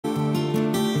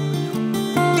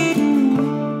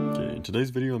today's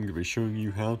video, I'm going to be showing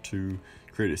you how to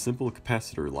create a simple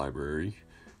capacitor library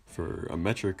for a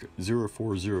metric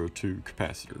 0402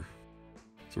 capacitor.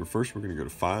 So first we're going to go to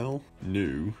File,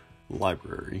 New,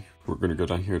 Library. We're going to go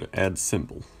down here to Add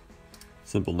Symbol.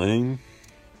 Symbol name,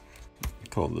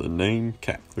 call the name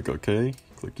cap. Click OK,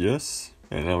 click Yes.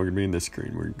 And now we're going to be in this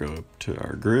screen. We're going to go up to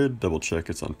our grid, double check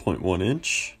it's on 0.1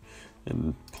 inch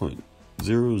and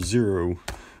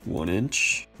 0.001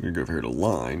 inch. We're going to go over here to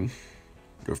Line.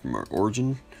 Go from our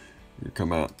origin, you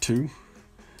come out 2,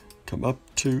 come up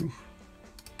 2,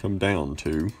 come down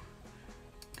 2,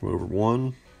 come over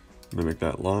 1, mimic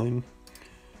that line,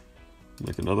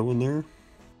 make another one there.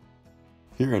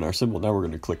 Here in our symbol, now we're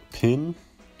going to click Pin,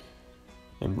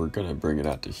 and we're going to bring it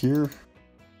out to here.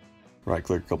 Right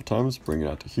click a couple times, bring it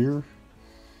out to here.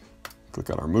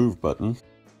 Click on our Move button,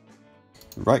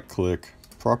 right click,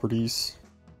 Properties,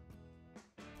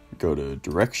 go to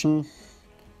Direction,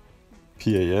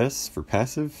 PAS for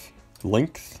passive,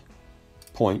 length,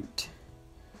 point,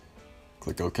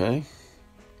 click OK.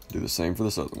 Do the same for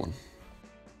this other one.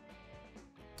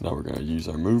 Now we're going to use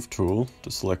our move tool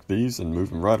to select these and move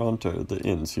them right onto the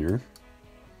ends here.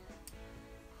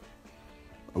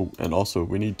 Oh, and also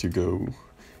we need to go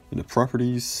into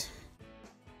properties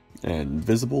and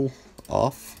visible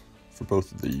off for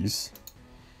both of these.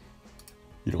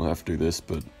 You don't have to do this,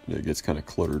 but it gets kind of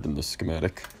cluttered in the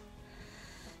schematic,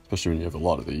 especially when you have a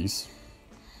lot of these.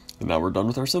 And now we're done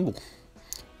with our symbol.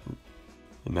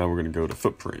 And now we're going to go to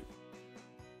footprint.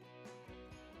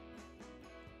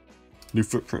 New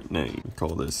footprint name.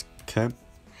 Call this Cap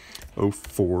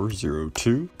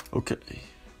 0402. Okay.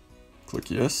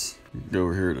 Click Yes. Go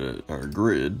over here to our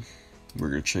grid. We're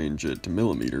going to change it to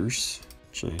millimeters.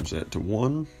 Change that to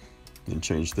 1. Then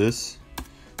change this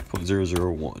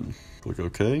 0.001. Click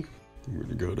OK. We're going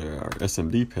to go to our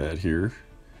SMD pad here.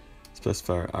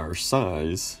 Specify our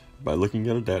size. By looking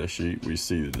at a data sheet, we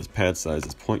see that this pad size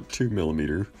is 0.2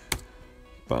 millimeter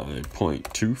by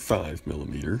 0.25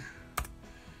 millimeter.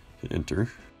 Hit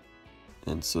enter.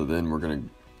 And so then we're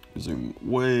going to zoom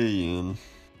way in.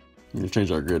 We're going to change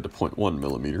our grid to 0.1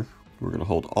 millimeter. We're going to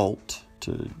hold Alt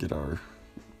to get our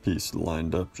piece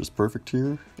lined up just perfect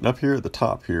here. And up here at the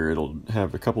top here, it'll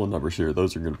have a couple of numbers here.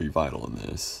 Those are going to be vital in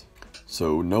this.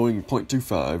 So knowing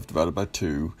 0.25 divided by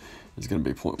 2 is going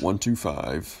to be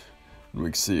 0.125, and we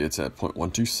can see it's at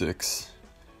 0.126.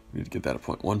 We need to get that at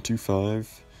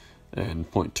 0.125, and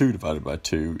 0.2 divided by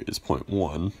 2 is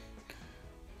 0.1.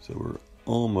 So we're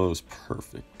almost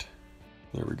perfect.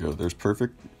 There we go, there's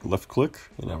perfect. Left click,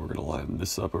 and now we're going to line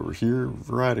this up over here,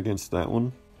 right against that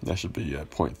one. That should be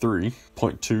at 0.3.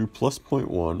 0.2 plus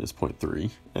 0.1 is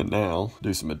 0.3. And now,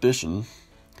 do some addition.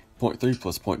 0.3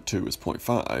 plus 0.2 is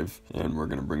 0.5, and we're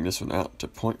going to bring this one out to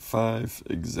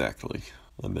 0.5 exactly.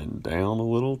 And then down a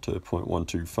little to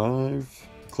 0.125,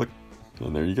 click,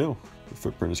 and there you go. The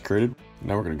footprint is created.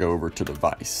 Now we're going to go over to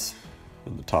device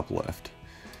in the top left.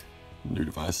 New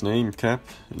device name, Cap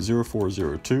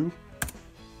 0402.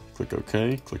 Click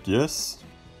OK, click Yes.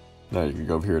 Now you can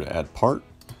go over here to add part.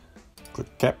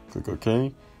 Click Cap, click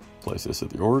OK. Place this at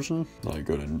the origin. Now you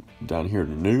go to down here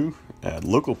to New, add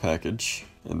local package,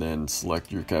 and then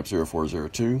select your Cap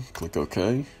 0402. Click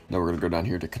OK. Now we're going to go down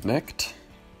here to Connect,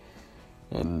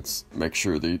 and make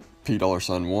sure the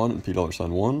 $1 and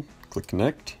 $1. Click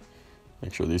Connect.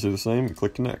 Make sure these are the same, and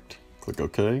click Connect. Click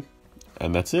OK,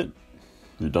 and that's it.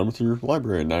 You're done with your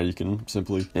library. Now you can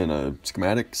simply, in a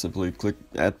schematic, simply click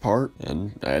Add Part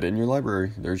and add in your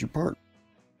library. There's your part.